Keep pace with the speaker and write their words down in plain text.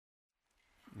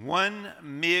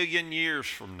1,000,000 years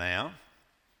from now,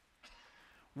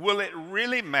 will it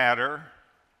really matter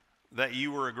that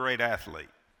you were a great athlete?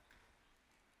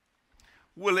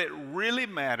 Will it really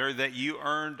matter that you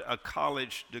earned a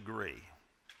college degree?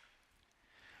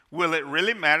 Will it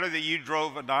really matter that you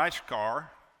drove a nice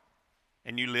car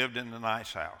and you lived in a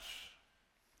nice house?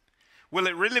 Will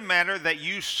it really matter that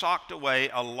you socked away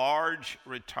a large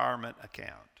retirement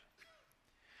account?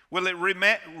 Will it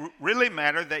really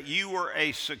matter that you were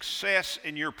a success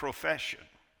in your profession?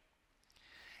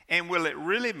 And will it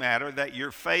really matter that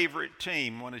your favorite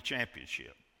team won a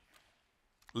championship?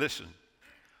 Listen,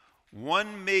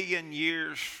 1,000,000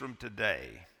 years from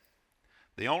today,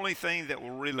 the only thing that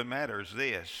will really matter is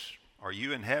this: are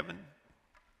you in heaven?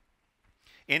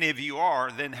 And if you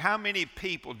are, then how many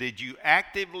people did you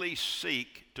actively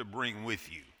seek to bring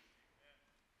with you?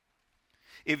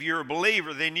 If you're a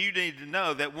believer, then you need to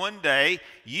know that one day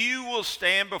you will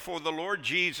stand before the Lord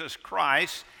Jesus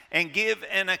Christ and give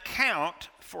an account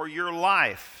for your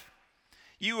life.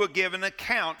 You will give an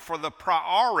account for the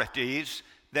priorities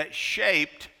that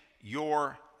shaped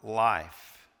your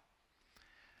life.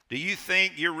 Do you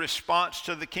think your response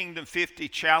to the Kingdom 50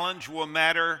 challenge will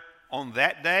matter on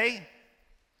that day?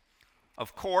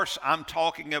 Of course, I'm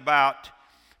talking about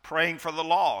praying for the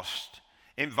lost,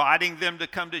 inviting them to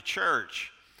come to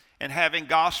church, and having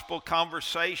gospel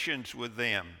conversations with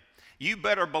them. You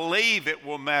better believe it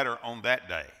will matter on that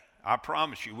day. I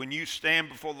promise you, when you stand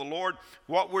before the Lord,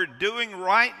 what we're doing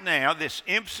right now, this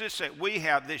emphasis that we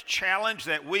have, this challenge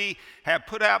that we have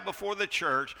put out before the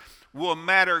church, will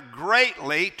matter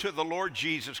greatly to the Lord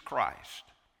Jesus Christ.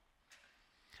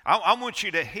 I want you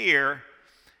to hear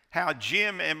how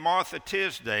Jim and Martha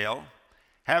Tisdale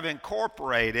have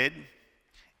incorporated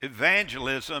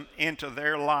evangelism into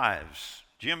their lives.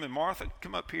 Jim and Martha,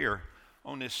 come up here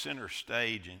on this center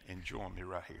stage and join me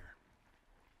right here.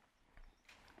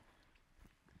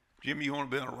 Jim, you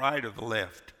want to be on the right or the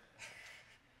left?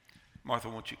 Martha,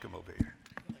 why don't you come over here?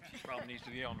 She probably needs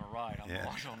to be on the right. I'm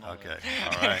always on the left. Okay,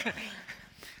 all right.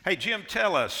 Hey, Jim,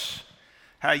 tell us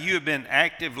how you have been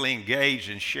actively engaged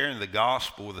in sharing the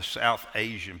gospel with the South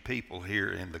Asian people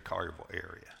here in the Collierville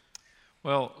area.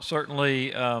 Well,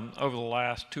 certainly over the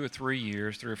last 2 or 3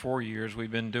 years, 3 or 4 years,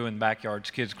 we've been doing Backyards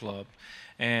Kids Club.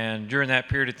 And during that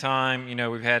period of time,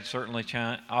 we've had certainly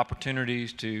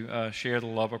opportunities to share the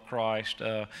love of Christ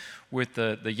with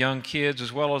the young kids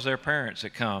as well as their parents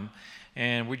that come.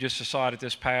 And we just decided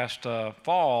this past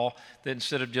fall that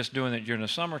instead of just doing it during the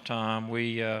summertime,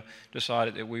 we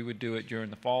decided that we would do it during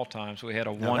the fall time. So we had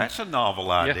that's a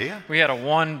novel idea. Yeah, we had a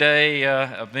one-day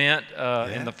event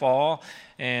in the fall,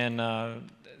 and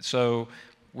so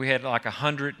we had like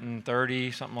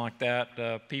 130, something like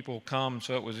that, people come.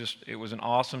 So it was an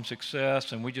awesome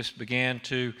success, and we just began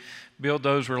to build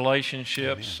those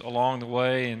relationships along the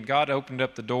way. And God opened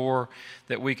up the door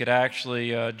that we could actually,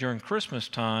 during Christmas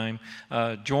time,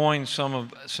 join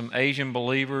some Asian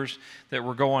believers that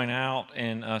were going out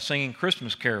and singing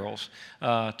Christmas carols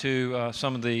to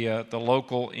some of the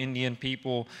local Indian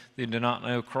people that did not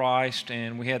know Christ.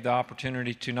 And we had the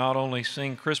opportunity to not only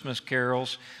sing Christmas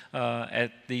carols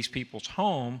at these people's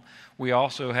home, we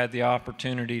also had the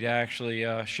opportunity to actually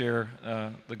share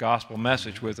the gospel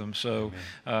message with them. So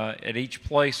at each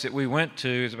place that we went to,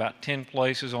 is about 10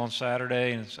 places on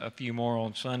Saturday and a few more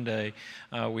on Sunday,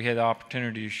 we had the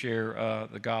opportunity to share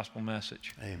the gospel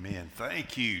message. Amen.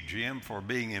 Thank you, Jim, for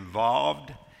being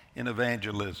involved in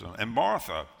evangelism. And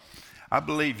Martha, I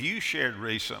believe you shared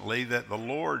recently that the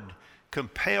Lord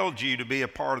compelled you to be a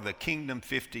part of the Kingdom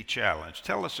 50 Challenge.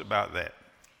 Tell us about that.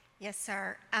 Yes,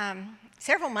 sir.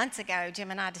 Several months ago,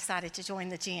 Jim and I decided to join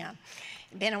the gym.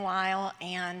 It'd been a while,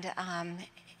 and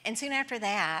soon after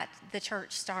that, the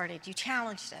church started. You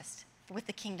challenged us with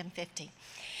the Kingdom 50.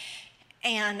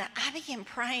 And I began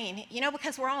praying,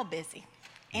 because we're all busy.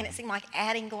 And it seemed like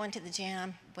going to the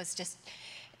gym was just,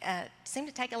 seemed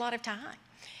to take a lot of time.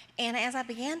 And as I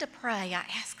began to pray, I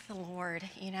asked the Lord,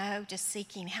 just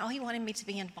seeking how He wanted me to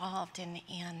be involved in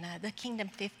the Kingdom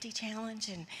 50 Challenge.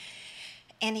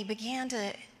 And He began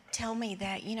to tell me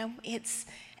that, it's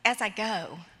as I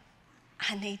go,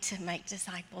 I need to make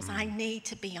disciples. I need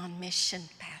to be on mission,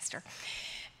 Pastor.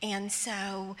 And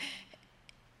so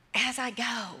as I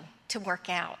go to work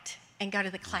out and go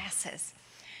to the classes,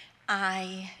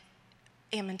 I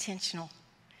am intentional.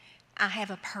 I have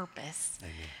a purpose.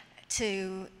 Amen.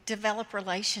 To develop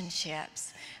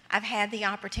relationships. I've had the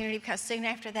opportunity, because soon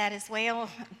after that as well,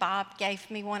 Bob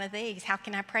gave me one of these. How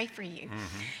can I pray for you?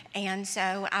 Mm-hmm. And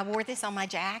so I wore this on my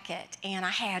jacket, and I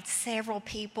had several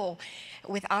people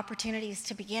with opportunities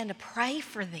to begin to pray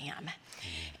for them.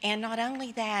 Mm-hmm. And not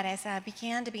only that, as I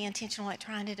began to be intentional at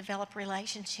trying to develop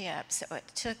relationships, so it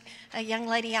took a young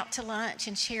lady out to lunch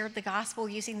and shared the gospel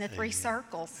using the three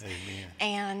circles. Amen.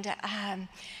 And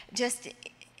just,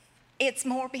 it's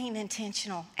more being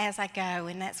intentional as I go,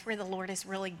 and that's where the Lord has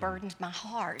really burdened my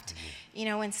heart. You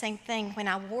know, and same thing when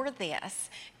I wore this,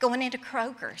 going into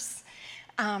Kroger's.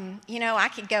 You know, I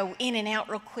could go in and out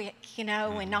real quick, you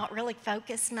know, and not really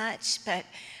focus much, but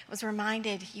I was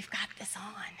reminded, you've got this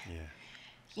on. Yeah.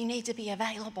 You need to be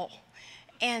available.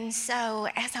 And so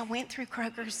as I went through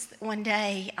Kroger's one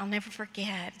day, I'll never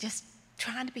forget, just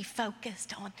trying to be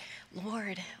focused on,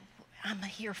 Lord, I'm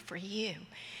here for you.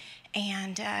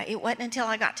 And it wasn't until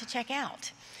I got to check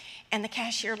out. And the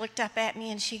cashier looked up at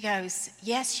me and she goes,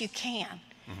 yes, you can.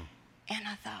 And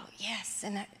I thought, yes.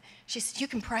 And she said, you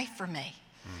can pray for me.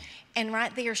 And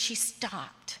right there she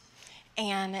stopped.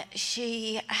 And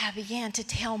she began to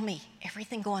tell me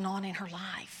everything going on in her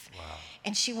life. Wow.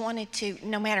 And she wanted to,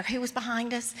 no matter who was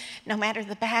behind us, no matter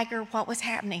the bagger, what was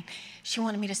happening, she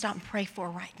wanted me to stop and pray for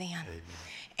her right then. Amen.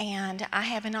 And I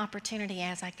have an opportunity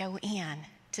as I go in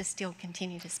to still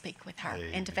continue to speak with her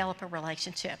and develop a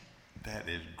relationship. That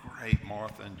is great,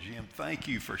 Martha and Jim. Thank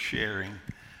you for sharing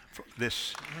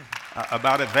this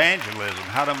about evangelism,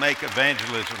 how to make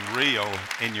evangelism real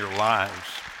in your lives.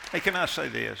 Hey, can I say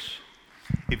this?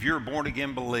 If you're a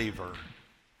born-again believer,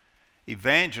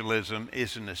 evangelism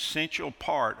is an essential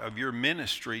part of your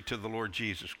ministry to the Lord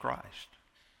Jesus Christ.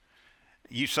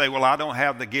 You say, well, I don't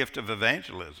have the gift of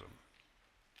evangelism.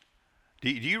 Do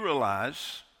you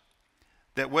realize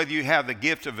that whether you have the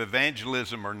gift of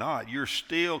evangelism or not, you're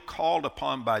still called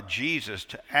upon by Jesus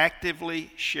to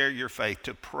actively share your faith,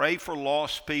 to pray for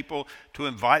lost people, to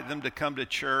invite them to come to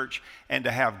church, and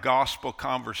to have gospel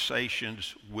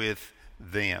conversations with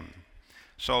them.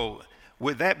 So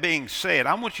with that being said,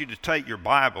 I want you to take your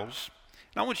Bibles,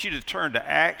 and I want you to turn to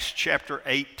Acts chapter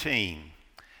 18.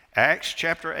 Acts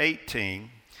chapter 18,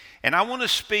 and I want to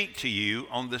speak to you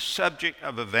on the subject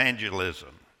of evangelism.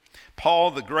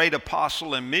 Paul, the great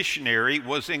apostle and missionary,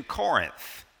 was in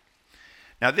Corinth.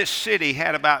 Now, this city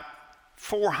had about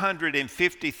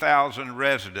 450,000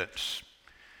 residents.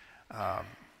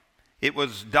 It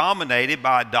was dominated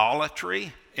by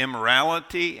idolatry,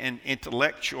 immorality, and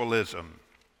intellectualism.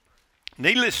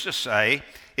 Needless to say,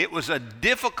 it was a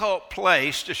difficult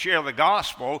place to share the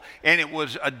gospel, and it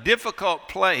was a difficult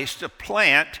place to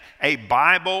plant a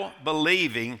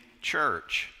Bible-believing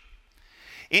church.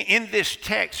 In this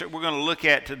text that we're going to look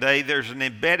at today, there's an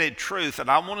embedded truth that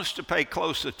I want us to pay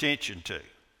close attention to.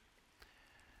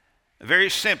 Very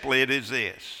simply, it is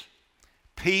this: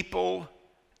 people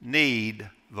need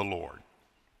the Lord.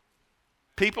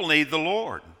 People need the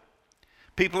Lord.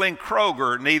 People in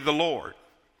Kroger need the Lord.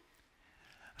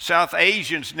 South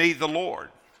Asians need the Lord.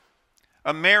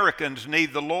 Americans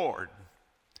need the Lord.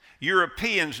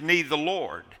 Europeans need the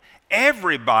Lord.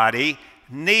 Everybody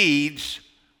needs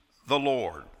the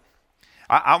Lord.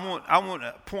 I want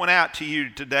to point out to you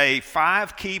today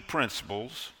 5 key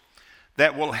principles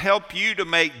that will help you to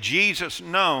make Jesus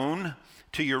known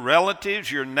to your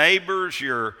relatives, your neighbors,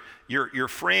 your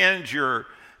friends, your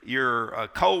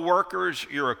co-workers,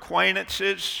 your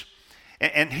acquaintances.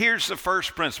 And here's the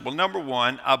first principle. Number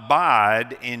 1,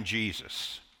 abide in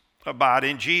Jesus. Abide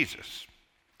in Jesus.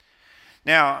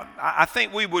 Now, I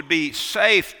think we would be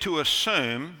safe to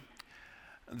assume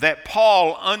that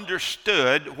Paul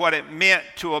understood what it meant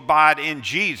to abide in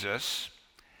Jesus,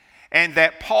 and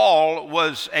that Paul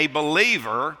was a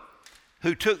believer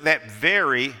who took that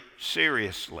very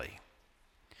seriously.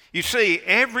 You see,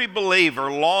 every believer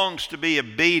who longs to be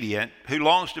obedient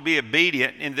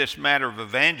in this matter of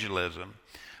evangelism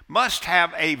must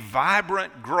have a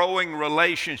vibrant, growing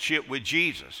relationship with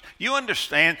Jesus. You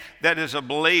understand that as a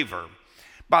believer,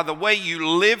 by the way you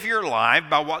live your life,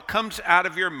 by what comes out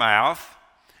of your mouth,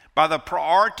 by the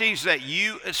priorities that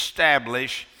you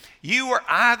establish, you are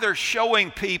either showing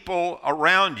people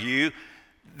around you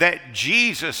that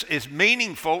Jesus is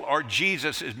meaningful or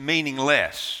Jesus is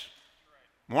meaningless.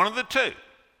 One of the two.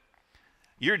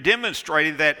 You're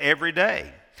demonstrating that every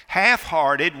day.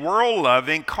 Half-hearted,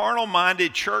 world-loving,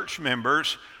 carnal-minded church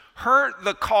members hurt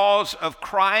the cause of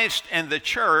Christ and the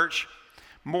church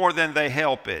more than they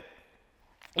help it.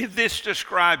 If this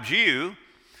describes you,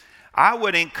 I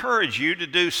would encourage you to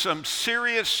do some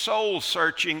serious soul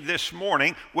searching this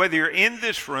morning, whether you're in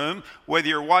this room, whether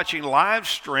you're watching live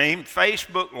stream,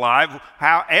 Facebook Live,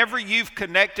 however you've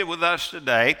connected with us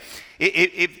today.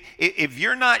 If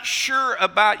you're not sure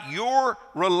about your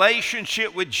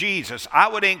relationship with Jesus, I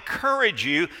would encourage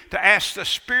you to ask the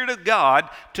Spirit of God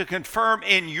to confirm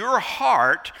in your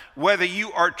heart whether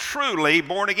you are truly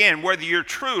born again, whether you're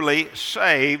truly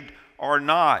saved or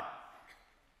not.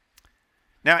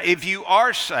 Now, if you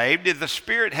are saved, if the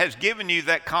Spirit has given you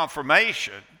that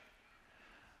confirmation,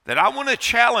 then I want to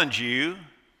challenge you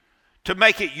to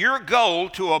make it your goal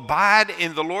to abide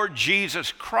in the Lord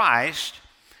Jesus Christ,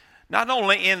 not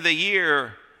only in the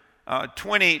year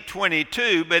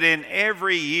 2022, but in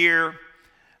every year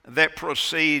that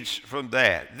proceeds from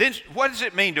that. Then, what does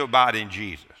it mean to abide in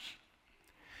Jesus?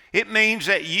 It means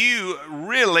that you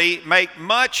really make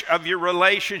much of your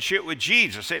relationship with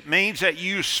Jesus. It means that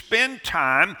you spend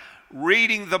time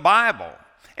reading the Bible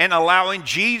and allowing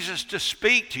Jesus to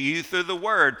speak to you through the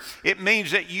Word. It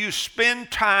means that you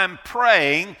spend time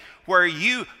praying where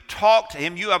you talk to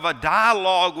Him. You have a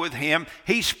dialogue with Him.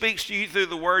 He speaks to you through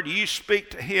the Word. You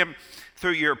speak to Him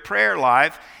through your prayer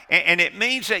life. And it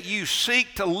means that you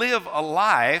seek to live a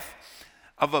life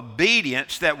of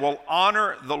obedience that will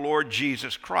honor the Lord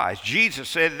Jesus Christ. Jesus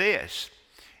said this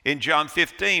in John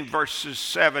 15, verses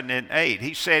 7 and 8.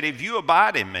 He said, if you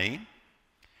abide in me,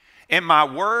 and my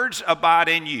words abide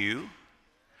in you,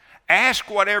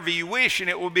 ask whatever you wish, and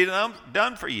it will be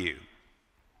done for you.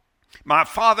 My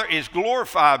Father is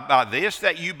glorified by this,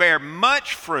 that you bear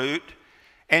much fruit,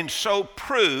 and so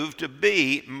prove to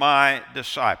be my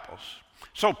disciples.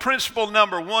 So principle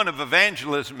number one of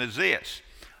evangelism is this: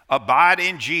 abide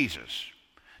in Jesus.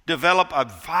 Develop a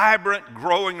vibrant,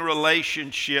 growing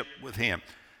relationship with Him.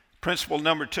 Principle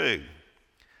number two,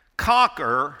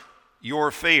 conquer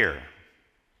your fear.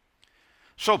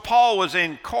 So Paul was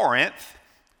in Corinth,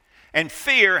 and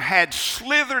fear had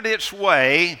slithered its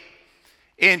way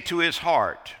into his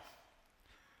heart.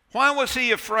 Why was he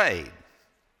afraid?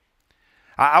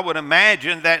 I would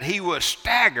imagine that he was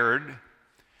staggered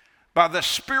by the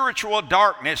spiritual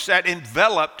darkness that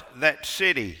enveloped that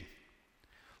city.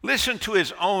 Listen to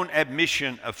his own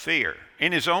admission of fear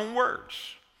in his own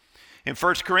words. In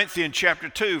 1 Corinthians chapter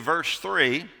 2, verse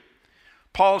 3,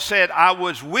 Paul said, I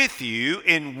was with you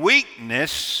in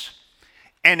weakness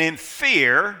and in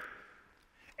fear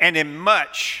and in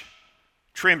much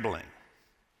trembling.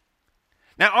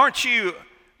 Now, aren't you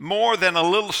more than a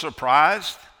little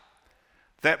surprised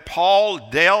that Paul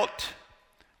dealt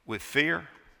with fear?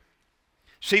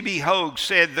 C.B. Hogue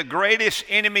said, the greatest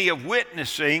enemy of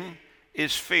witnessing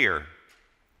is fear.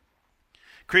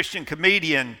 Christian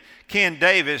comedian Ken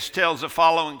Davis tells the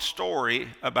following story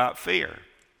about fear.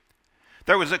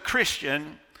 There was a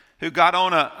Christian who got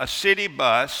on a city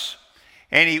bus,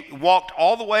 and he walked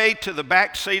all the way to the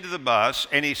back seat of the bus,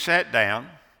 and he sat down,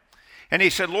 and he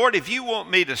said, Lord, if you want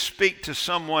me to speak to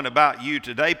someone about you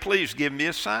today, please give me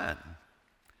a sign.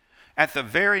 At the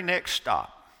very next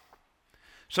stop,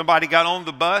 somebody got on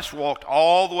the bus, walked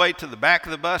all the way to the back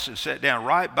of the bus and sat down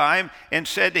right by him and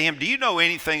said to him, do you know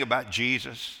anything about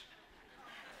Jesus?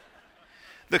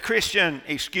 The Christian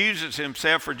excuses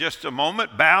himself for just a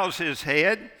moment, bows his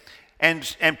head,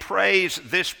 and prays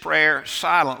this prayer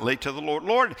silently to the Lord.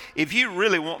 Lord, if you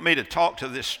really want me to talk to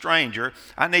this stranger,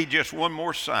 I need just one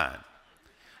more sign.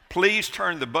 Please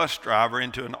turn the bus driver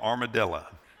into an armadillo.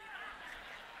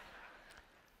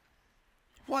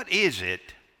 What is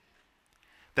it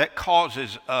that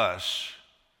causes us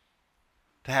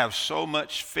to have so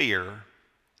much fear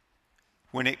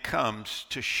when it comes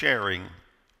to sharing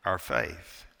our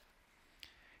faith?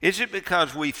 Is it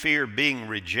because we fear being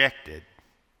rejected?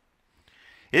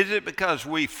 Is it because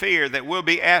we fear that we'll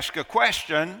be asked a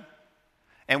question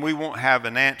and we won't have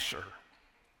an answer?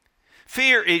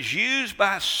 Fear is used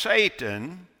by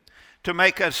Satan to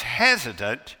make us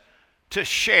hesitant to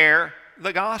share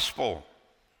the gospel.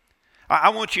 I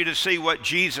want you to see what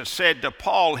Jesus said to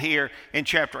Paul here in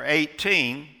chapter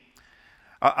 18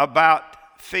 about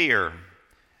fear.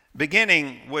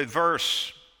 Beginning with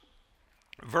verse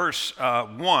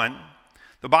 1,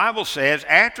 the Bible says,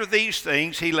 after these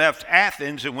things he left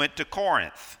Athens and went to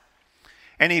Corinth.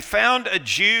 And he found a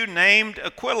Jew named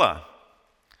Aquila,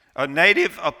 a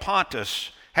native of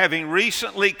Pontus, having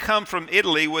recently come from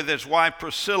Italy with his wife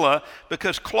Priscilla,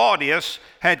 because Claudius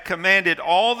had commanded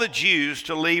all the Jews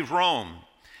to leave Rome.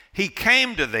 He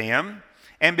came to them,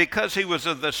 and because he was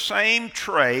of the same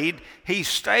trade, he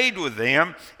stayed with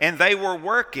them, and they were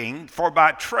working, for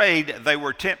by trade they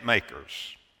were tent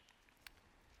makers.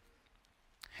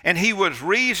 And he was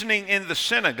reasoning in the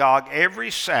synagogue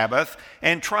every Sabbath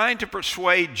and trying to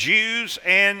persuade Jews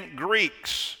and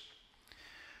Greeks.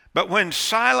 But when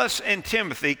Silas and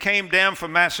Timothy came down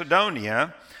from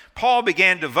Macedonia, Paul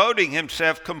began devoting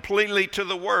himself completely to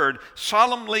the word,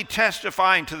 solemnly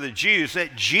testifying to the Jews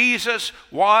that Jesus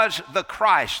was the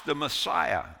Christ, the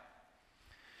Messiah.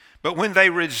 But when they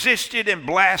resisted and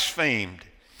blasphemed,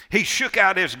 he shook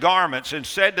out his garments and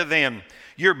said to them,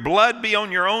 "Your blood be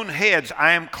on your own heads.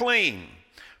 I am clean.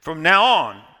 From now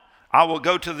on, I will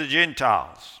go to the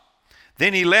Gentiles."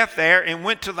 Then he left there and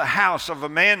went to the house of a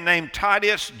man named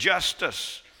Titus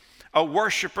Justus, a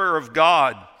worshiper of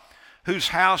God, whose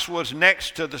house was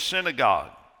next to the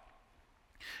synagogue.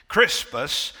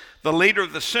 Crispus, the leader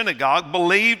of the synagogue,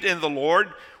 believed in the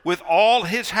Lord with all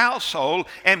his household,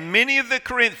 and many of the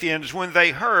Corinthians, when they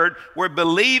heard, were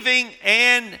believing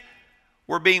and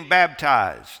were being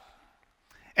baptized.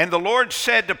 And the Lord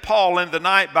said to Paul in the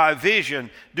night by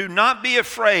vision, "Do not be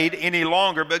afraid any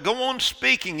longer, but go on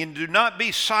speaking and do not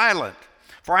be silent.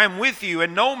 For I am with you,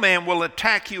 and no man will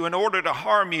attack you in order to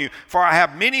harm you. For I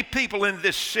have many people in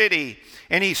this city."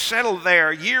 And he settled there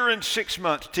a year and 6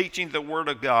 months, teaching the word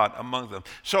of God among them.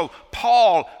 So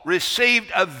Paul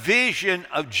received a vision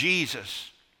of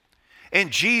Jesus.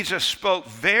 And Jesus spoke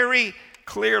very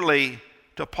clearly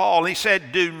to Paul. He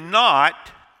said, "Do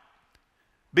not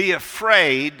be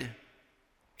afraid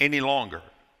any longer."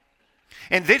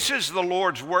 And this is the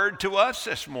Lord's word to us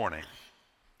this morning.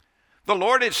 The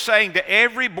Lord is saying to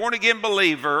every born-again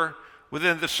believer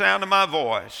within the sound of my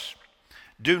voice,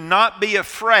 do not be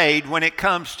afraid when it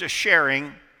comes to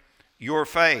sharing your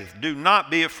faith. Do not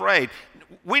be afraid.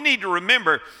 We need to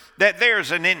remember that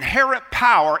there's an inherent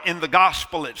power in the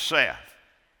gospel itself.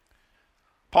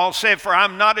 Paul said, "For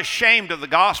I'm not ashamed of the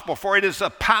gospel, for it is the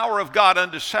power of God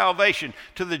unto salvation,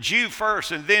 to the Jew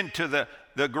first and then to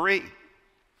the Greek."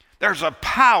 There's a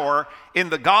power in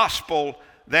the gospel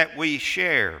that we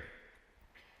share.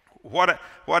 What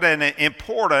an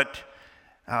important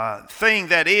thing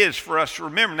that is for us to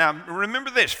remember. Now,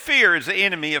 remember this: fear is the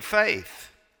enemy of faith.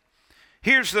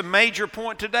 Here's the major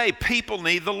point today: people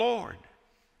need the Lord.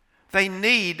 They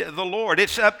need the Lord.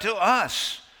 It's up to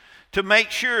us to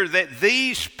make sure that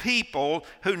these people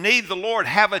who need the Lord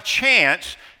have a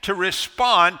chance to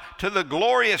respond to the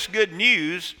glorious good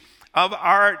news of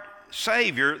our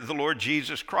Savior, the Lord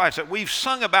Jesus Christ, that we've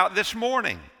sung about this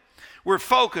morning. We're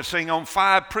focusing on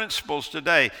 5 principles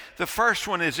today. The first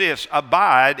one is this: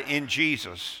 abide in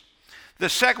Jesus. The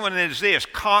second one is this: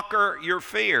 conquer your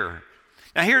fear.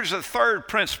 Now here's the third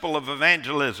principle of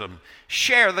evangelism: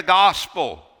 share the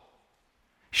gospel.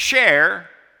 Share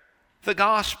the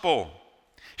gospel.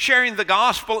 Sharing the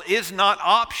gospel is not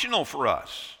optional for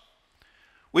us.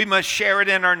 We must share it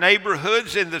in our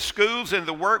neighborhoods, in the schools, in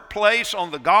the workplace, on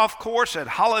the golf course, at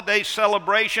holiday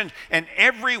celebrations, and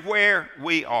everywhere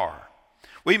we are.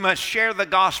 We must share the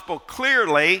gospel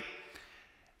clearly,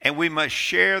 and we must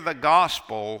share the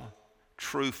gospel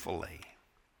truthfully.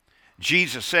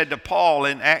 Jesus said to Paul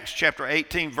in Acts chapter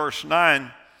 18, verse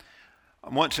 9,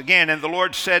 once again, "And the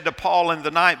Lord said to Paul in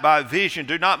the night by vision,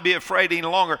 do not be afraid any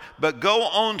longer, but go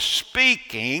on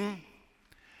speaking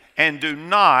and do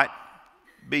not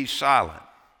be silent."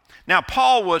 Now,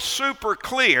 Paul was super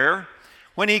clear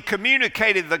when he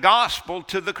communicated the gospel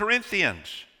to the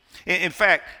Corinthians. In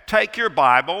fact, take your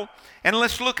Bible and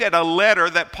let's look at a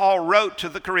letter that Paul wrote to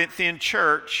the Corinthian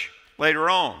church later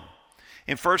on.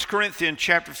 In 1 Corinthians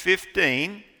chapter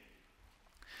 15,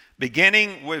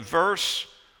 beginning with verse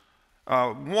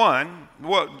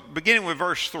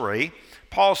 3,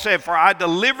 Paul said, "For I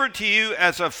delivered to you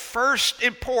as of first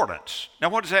importance." Now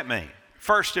what does that mean?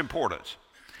 First importance.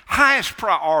 Highest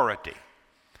priority.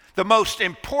 The most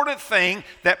important thing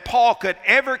that Paul could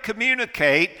ever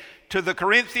communicate to the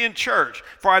Corinthian church.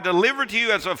 "For I delivered to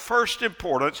you as of first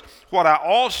importance what I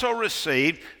also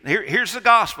received." Here's the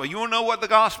gospel. You want to know what the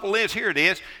gospel is? Here it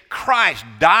is. Christ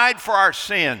died for our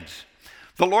sins.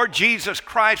 The Lord Jesus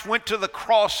Christ went to the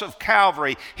cross of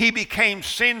Calvary. He became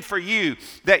sin for you,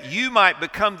 that you might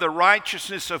become the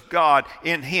righteousness of God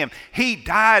in Him. He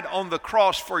died on the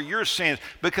cross for your sins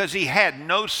because He had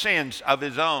no sins of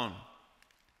His own.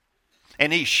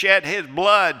 And He shed His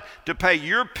blood to pay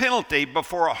your penalty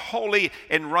before a holy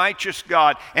and righteous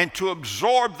God, and to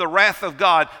absorb the wrath of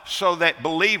God so that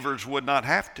believers would not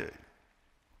have to.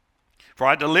 "For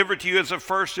I delivered to you as of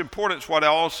first importance what I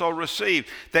also received,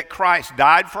 that Christ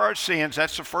died for our sins,"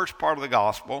 that's the first part of the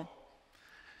gospel.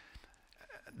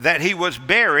 "That He was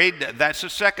buried," that's the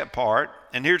second part.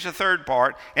 and here's the third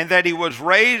part, and that he was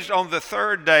raised on the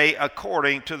third day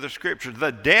according to the Scriptures.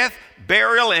 The death,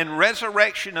 burial, and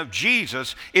resurrection of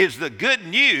Jesus is the good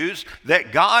news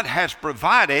that God has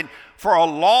provided for a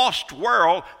lost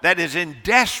world that is in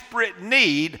desperate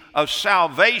need of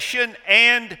salvation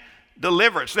and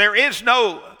deliverance. There is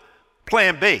no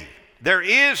plan B. There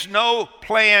is no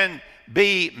plan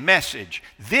B message.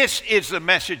 This is the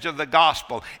message of the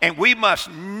gospel, and we must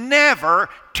never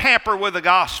tamper with the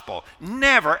gospel.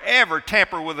 Never, ever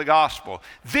tamper with the gospel.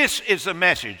 This is the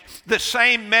message. The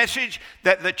same message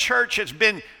that the church has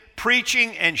been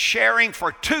preaching and sharing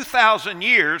for 2,000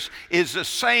 years is the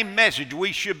same message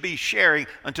we should be sharing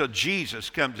until Jesus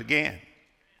comes again.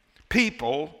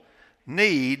 People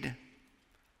need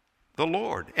the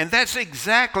Lord. And that's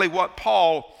exactly what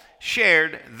Paul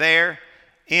shared there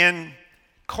in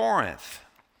Corinth.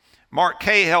 Mark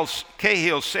Cahill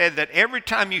said that every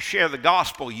time you share the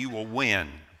gospel, you will win.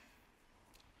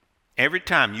 Every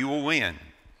time you will win.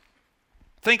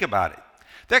 Think about it.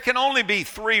 There can only be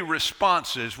three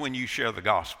responses when you share the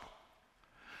gospel.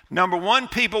 Number one,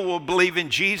 people will believe in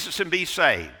Jesus and be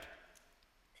saved.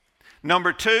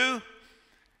 Number two,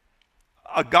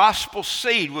 a gospel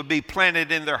seed would be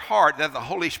planted in their heart that the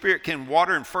Holy Spirit can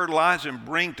water and fertilize and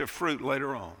bring to fruit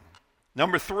later on.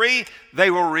 Number three,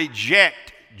 they will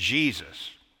reject Jesus.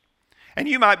 And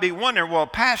you might be wondering, well,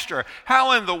 Pastor,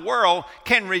 how in the world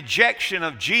can rejection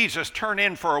of Jesus turn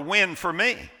in for a win for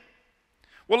me?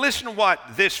 Well, listen to what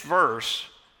these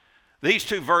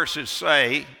two verses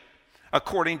say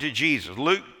according to Jesus.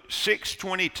 Luke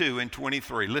 6:22 and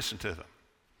 23. Listen to them.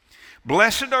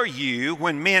 Blessed are you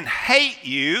when men hate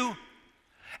you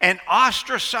and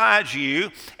ostracize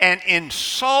you and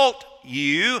insult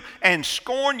you and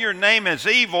scorn your name as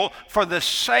evil for the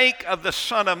sake of the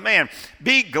Son of Man.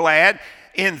 Be glad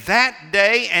in that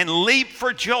day and leap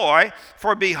for joy,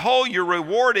 for behold, your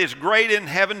reward is great in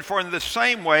heaven, for in the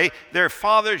same way their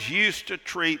fathers used to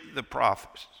treat the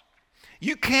prophets.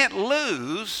 You can't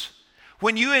lose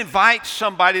when you invite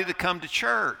somebody to come to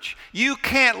church. You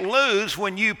can't lose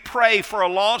when you pray for a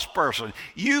lost person.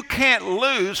 You can't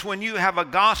lose when you have a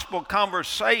gospel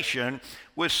conversation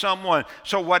with someone.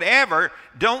 So whatever,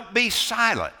 don't be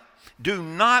silent. Do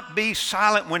not be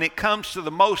silent when it comes to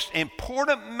the most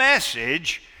important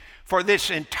message for this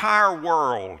entire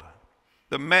world,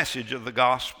 the message of the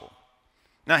gospel.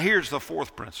 Now here's the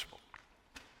fourth principle.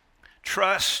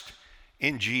 Trust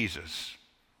in Jesus.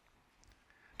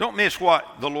 Don't miss what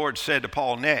the Lord said to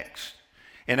Paul next.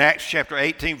 In Acts chapter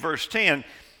 18, verse 10,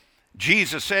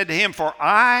 Jesus said to him, "For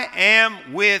I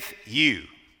am with you."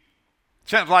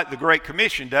 Sounds like the Great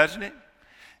Commission, doesn't it?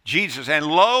 Jesus, "And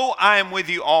lo, I am with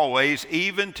you always,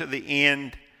 even to the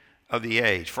end of the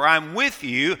age. For I am with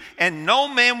you, and no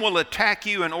man will attack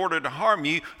you in order to harm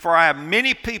you, for I have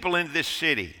many people in this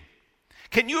city."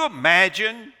 Can you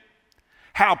imagine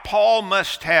how Paul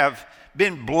must have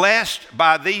been blessed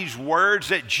by these words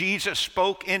that Jesus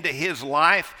spoke into his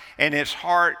life and his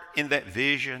heart in that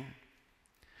vision?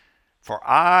 For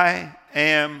I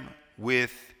am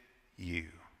with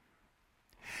you.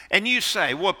 And you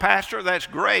say, well, Pastor, that's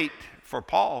great for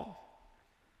Paul.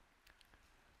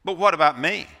 But what about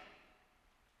me?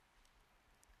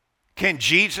 Can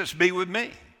Jesus be with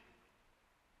me?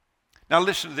 Now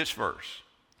listen to this verse.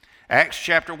 Acts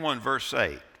chapter 1, verse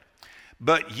 8.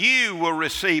 But you will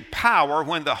receive power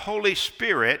when the Holy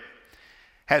Spirit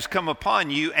has come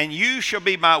upon you, and you shall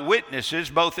be my witnesses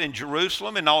both in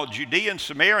Jerusalem and all Judea and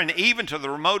Samaria and even to the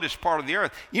remotest part of the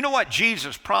earth. You know what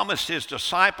Jesus promised his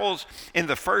disciples in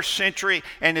the first century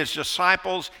and his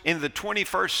disciples in the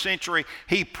 21st century?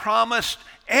 He promised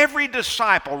every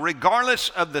disciple, regardless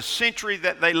of the century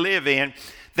that they live in,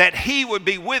 that he would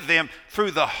be with them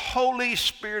through the Holy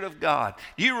Spirit of God.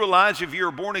 Do you realize if you're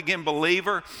a born-again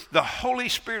believer, the Holy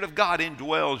Spirit of God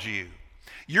indwells you?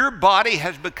 Your body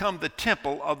has become the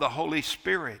temple of the Holy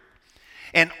Spirit.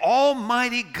 And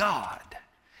Almighty God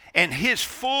and his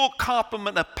full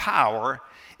complement of power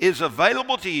is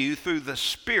available to you through the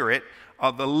Spirit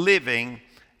of the living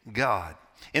God.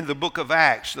 In the book of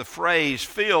Acts, the phrase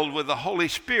filled with the Holy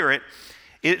Spirit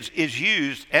is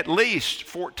used at least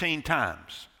 14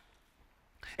 times.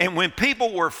 And when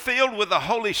people were filled with the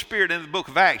Holy Spirit in the book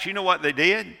of Acts, you know what they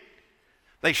did?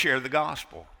 They shared the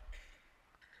gospel.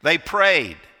 They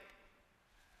prayed.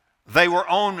 They were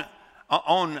on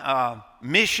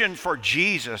mission for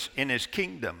Jesus in his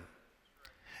kingdom.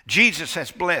 Jesus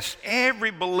has blessed every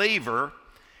believer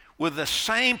with the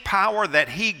same power that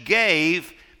he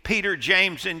gave Peter,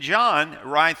 James, and John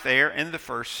right there in the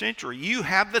first century. You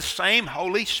have the same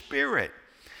Holy Spirit.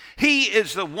 He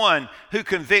is the one who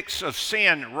convicts of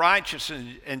sin,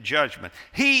 righteousness, and judgment.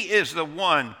 He is the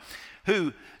one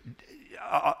who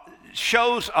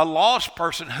shows a lost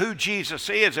person who Jesus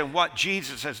is and what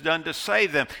Jesus has done to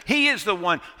save them. He is the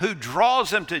one who draws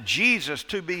them to Jesus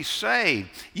to be saved.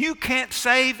 You can't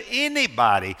save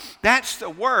anybody. That's the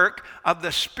work of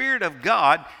the Spirit of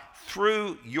God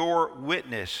through your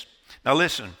witness. Now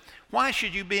listen, why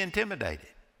should you be intimidated?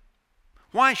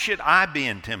 Why should I be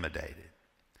intimidated?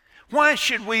 Why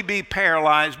should we be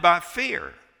paralyzed by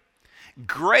fear?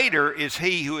 Greater is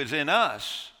He who is in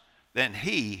us than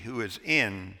he who is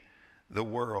in the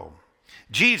world.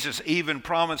 Jesus even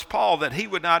promised Paul that he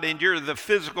would not endure the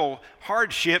physical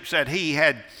hardships that he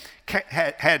had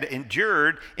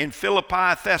endured in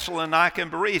Philippi, Thessalonica,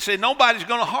 and Berea. He said, nobody's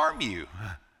going to harm you.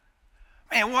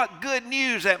 Man, what good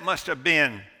news that must have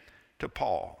been to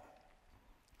Paul.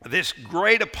 This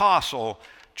great apostle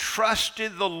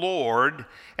trusted the Lord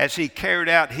as he carried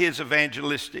out his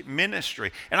evangelistic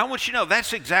ministry. And I want you to know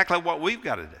that's exactly what we've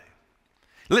got to do.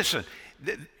 Listen,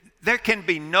 there can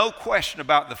be no question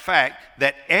about the fact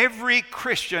that every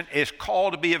Christian is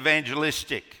called to be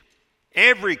evangelistic.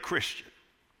 Every Christian.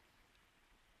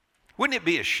 Wouldn't it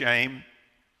be a shame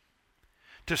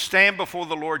to stand before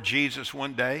the Lord Jesus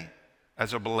one day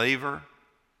as a believer,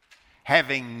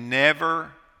 having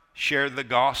never shared the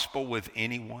gospel with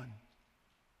anyone?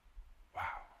 Wow.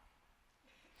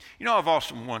 You know, I've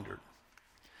often wondered.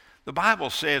 The Bible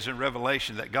says in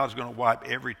Revelation that God's going to wipe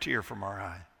every tear from our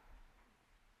eye.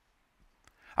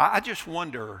 I just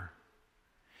wonder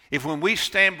if when we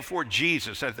stand before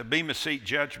Jesus at the Bema Seat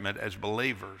judgment as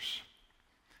believers,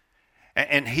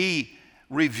 and He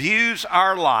reviews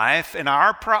our life and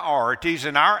our priorities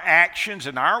and our actions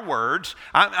and our words,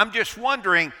 I'm just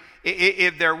wondering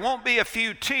if there won't be a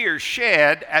few tears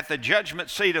shed at the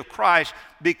judgment seat of Christ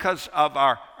because of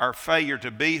our failure to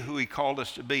be who He called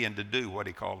us to be and to do what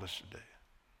He called us to do.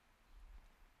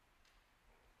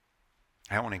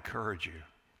 I want to encourage you.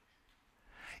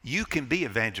 You can be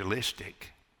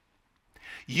evangelistic.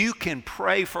 You can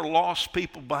pray for lost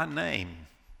people by name.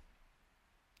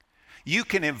 You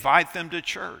can invite them to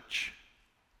church.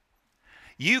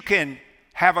 You can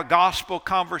have a gospel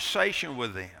conversation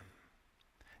with them.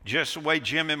 Just the way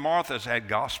Jim and Martha's had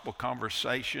gospel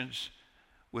conversations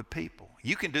with people.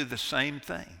 You can do the same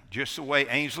thing, just the way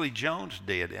Ainsley Jones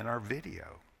did in our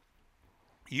video.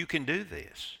 You can do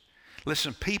this.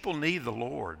 Listen, people need the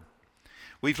Lord.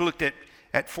 We've looked at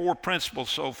 4 principles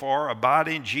so far. Abide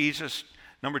in Jesus.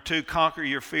 Number 2, conquer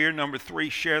your fear. Number 3,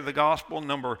 share the gospel.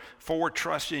 Number 4,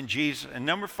 trust in Jesus. And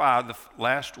number 5, the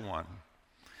last one,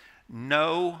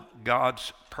 know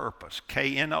God's purpose.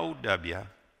 K-N-O-W,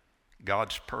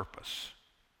 God's purpose.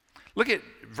 Look at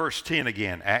verse 10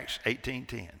 again, Acts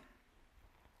 18:10.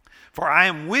 For I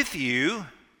am with you,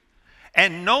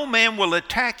 and no man will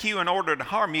attack you in order to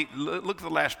harm you. Look at the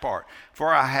last part.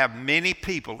 For I have many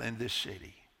people in this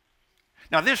city.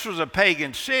 Now, this was a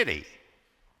pagan city.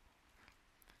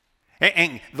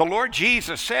 And the Lord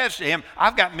Jesus says to him,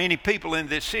 I've got many people in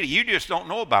this city. You just don't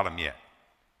know about them yet.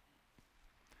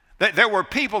 There were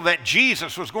people that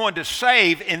Jesus was going to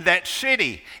save in that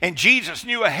city. And Jesus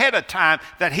knew ahead of time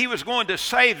that He was going to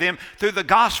save them through the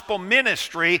gospel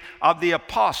ministry of the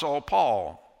Apostle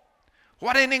Paul.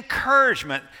 What an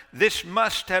encouragement this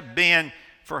must have been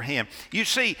for him. You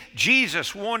see,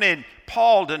 Jesus wanted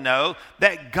Paul to know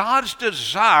that God's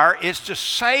desire is to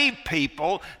save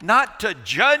people, not to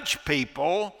judge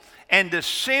people, and to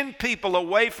send people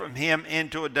away from Him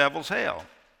into a devil's hell.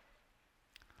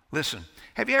 Listen,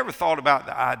 have you ever thought about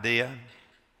the idea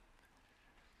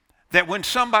that when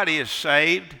somebody is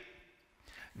saved,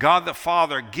 God the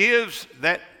Father gives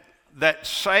that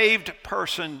saved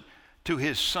person to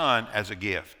His Son as a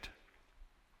gift?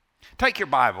 Take your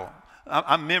Bible.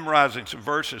 I'm memorizing some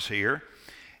verses here.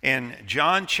 In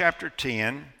John chapter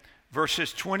 10,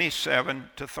 verses 27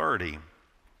 to 30.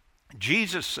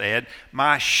 Jesus said,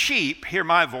 my sheep hear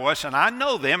my voice, and I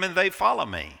know them, and they follow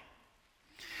me.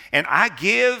 And I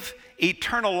give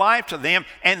eternal life to them,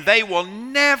 and they will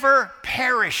never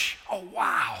perish. Oh,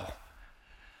 wow.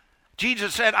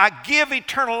 Jesus said, I give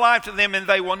eternal life to them, and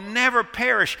they will never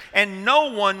perish, and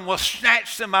no one will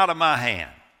snatch them out of my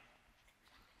hand.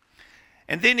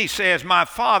 And then He says, my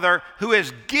Father who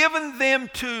has given them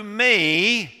to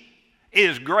me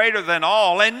is greater than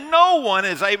all, and no one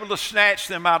is able to snatch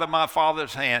them out of my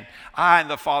Father's hand. I and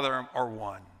the Father are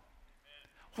one.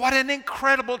 What an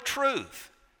incredible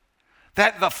truth,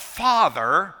 that the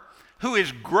Father who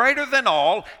is greater than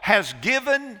all has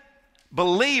given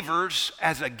believers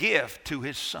as a gift to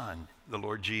His Son, the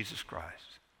Lord Jesus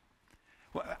Christ.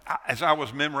 Well, as I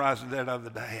was memorizing that other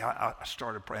day, I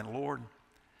started praying, Lord,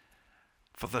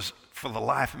 for the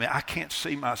life of me, I can't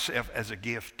see myself as a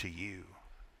gift to you.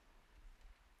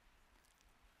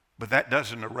 But that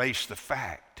doesn't erase the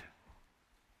fact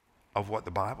of what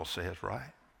the Bible says,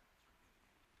 right?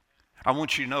 I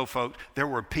want you to know, folks, there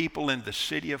were people in the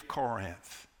city of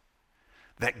Corinth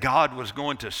that God was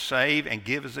going to save and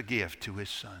give as a gift to his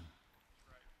son.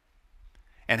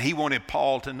 And he wanted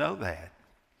Paul to know that.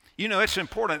 You know, it's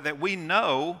important that we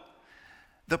know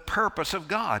the purpose of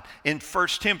God. In 1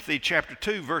 Timothy chapter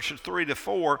 2, verses 3 to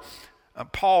 4,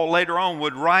 Paul later on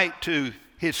would write to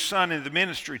his son in the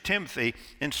ministry, Timothy,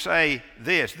 and say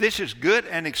this: this is good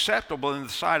and acceptable in the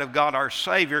sight of God our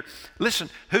Savior. Listen,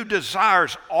 who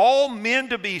desires all men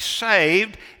to be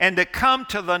saved and to come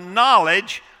to the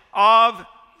knowledge of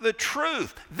the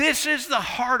truth. This is the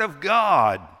heart of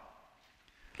God.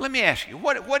 Let me ask you,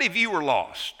 what if you were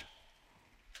lost?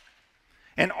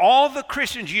 And all the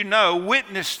Christians you know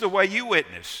witnessed the way you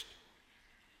witnessed.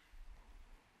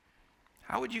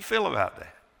 How would you feel about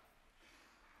that?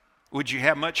 Would you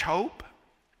have much hope?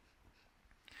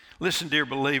 Listen, dear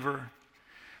believer,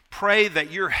 pray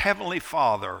that your Heavenly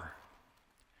Father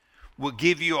will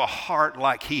give you a heart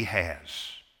like He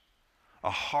has, a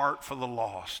heart for the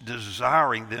lost,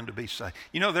 desiring them to be saved.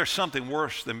 You know, there's something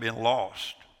worse than being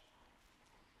lost,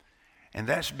 and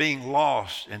that's being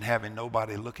lost and having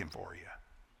nobody looking for you.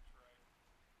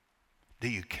 Do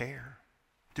you care?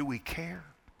 Do we care?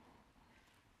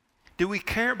 Do we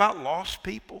care about lost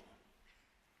people?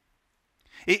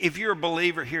 If you're a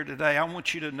believer here today, I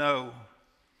want you to know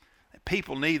that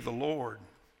people need the Lord.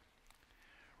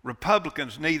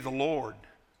 Republicans need the Lord.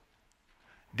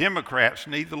 Democrats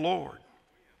need the Lord.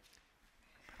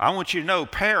 I want you to know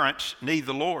parents need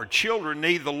the Lord. Children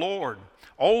need the Lord.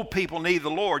 Old people need the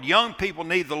Lord. Young people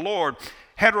need the Lord.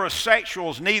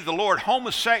 Heterosexuals need the Lord.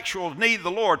 Homosexuals need the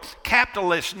Lord.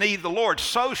 Capitalists need the Lord.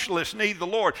 Socialists need the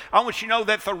Lord. I want you to know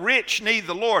that the rich need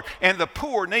the Lord and the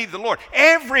poor need the Lord.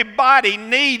 Everybody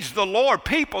needs the Lord.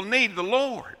 People need the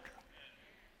Lord.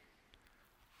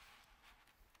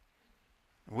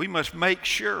 We must make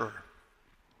sure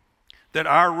that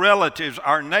our relatives,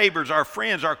 our neighbors, our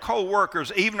friends, our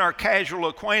co-workers, even our casual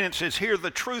acquaintances hear the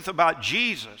truth about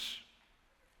Jesus.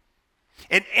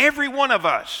 And every one of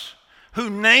us who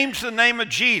names the name of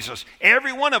Jesus,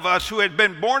 every one of us who had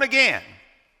been born again,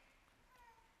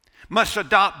 must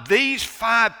adopt these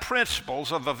 5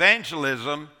 principles of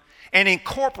evangelism and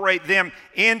incorporate them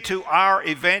into our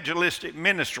evangelistic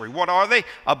ministry. What are they?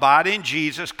 Abide in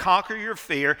Jesus, conquer your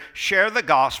fear, share the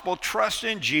gospel, trust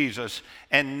in Jesus,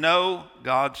 and know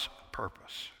God's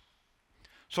purpose.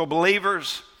 So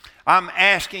believers, I'm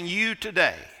asking you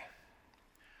today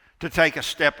to take a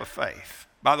step of faith.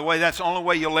 By the way, that's the only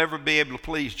way you'll ever be able to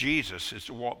please Jesus, is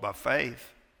to walk by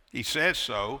faith. He says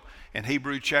so in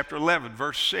Hebrews chapter 11,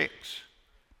 verse 6.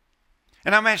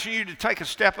 And I'm asking you to take a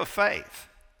step of faith.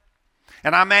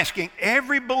 And I'm asking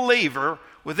every believer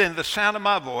within the sound of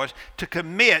my voice to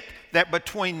commit that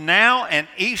between now and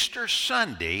Easter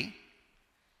Sunday,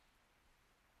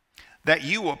 that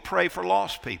you will pray for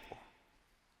lost people,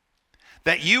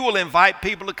 that you will invite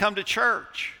people to come to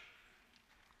church,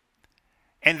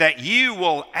 and that you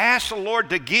will ask the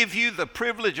Lord to give you the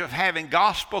privilege of having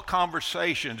gospel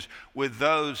conversations with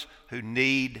those who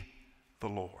need the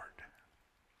Lord.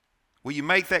 Will you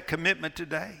make that commitment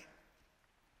today?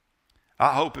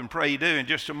 I hope and pray you do. In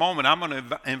just a moment, I'm going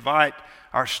to invite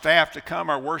our staff to come,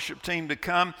 our worship team to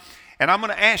come, and I'm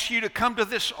going to ask you to come to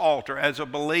this altar as a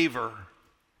believer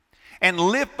and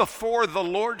lift before the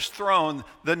Lord's throne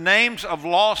the names of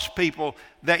lost people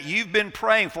that you've been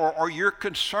praying for or you're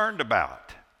concerned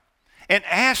about. And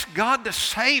ask God to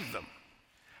save them.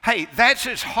 Hey, that's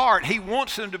His heart. He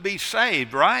wants them to be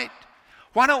saved, right?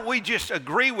 Why don't we just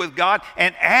agree with God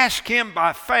and ask Him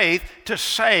by faith to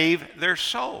save their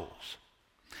souls?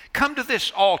 Come to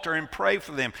this altar and pray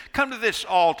for them. Come to this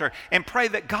altar and pray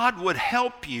that God would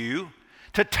help you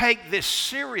to take this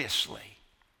seriously.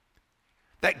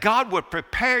 That God would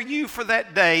prepare you for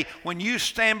that day when you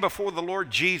stand before the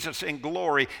Lord Jesus in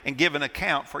glory and give an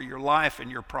account for your life and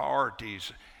your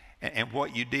priorities and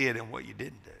what you did and what you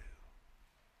didn't do.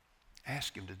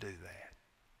 Ask Him to do that.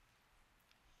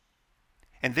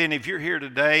 And then if you're here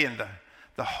today and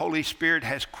the Holy Spirit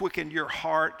has quickened your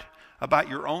heart about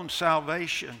your own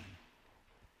salvation,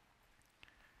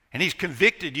 and He's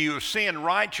convicted you of sin,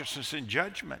 righteousness, and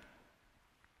judgment,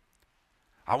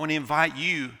 I want to invite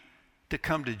you to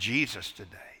come to Jesus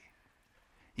today.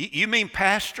 You mean,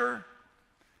 Pastor,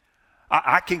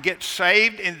 I can get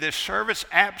saved in this service?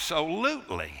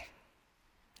 Absolutely.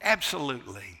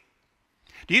 Absolutely.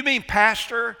 Do you mean,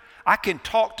 Pastor, I can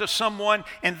talk to someone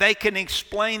and they can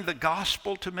explain the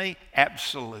gospel to me?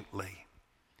 Absolutely.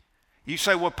 You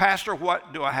say, well, Pastor,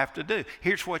 what do I have to do?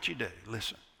 Here's what you do.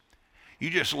 Listen, you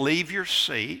just leave your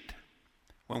seat.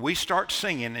 When we start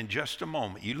singing in just a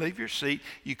moment, you leave your seat,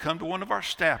 you come to one of our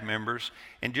staff members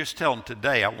and just tell them,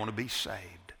 today I want to be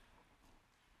saved.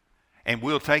 And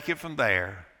we'll take it from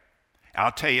there.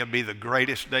 I'll tell you, it'll be the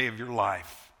greatest day of your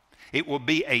life. It will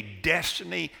be a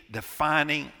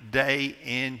destiny-defining day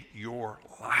in your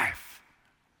life.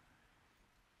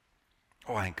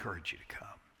 Oh, I encourage you to come.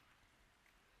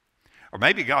 Or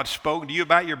maybe God's spoken to you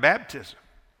about your baptism.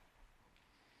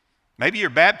 Maybe your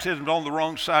baptism's on the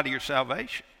wrong side of your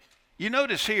salvation. You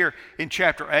notice here in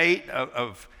chapter 8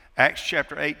 of Acts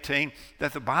chapter 18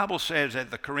 that the Bible says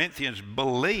that the Corinthians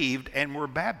believed and were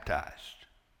baptized.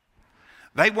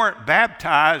 They weren't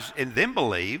baptized and then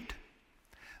believed.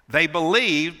 They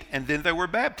believed and then they were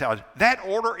baptized. That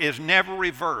order is never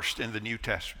reversed in the New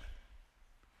Testament.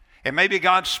 And maybe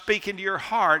God's speaking to your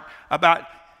heart about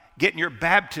getting your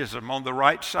baptism on the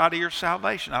right side of your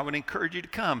salvation. I would encourage you to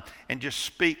come and just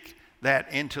speak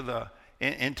that into the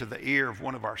ear of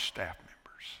one of our staff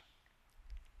members.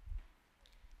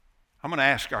 I'm going to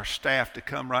ask our staff to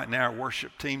come right now, our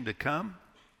worship team to come.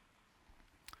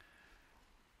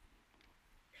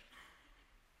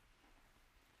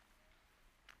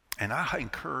 And I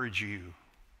encourage you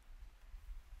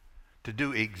to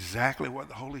do exactly what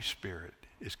the Holy Spirit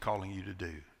is calling you to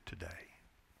do today.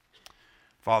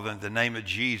 Father, in the name of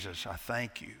Jesus, I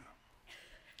thank you.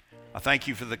 I thank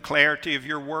you for the clarity of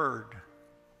your word.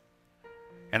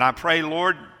 And I pray,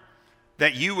 Lord,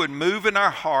 that you would move in our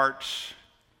hearts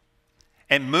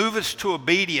and move us to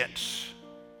obedience.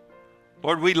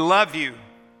 Lord, we love you.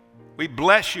 We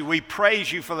bless you. We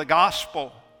praise you for the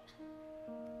gospel.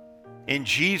 In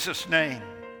Jesus' name,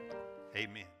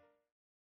 amen.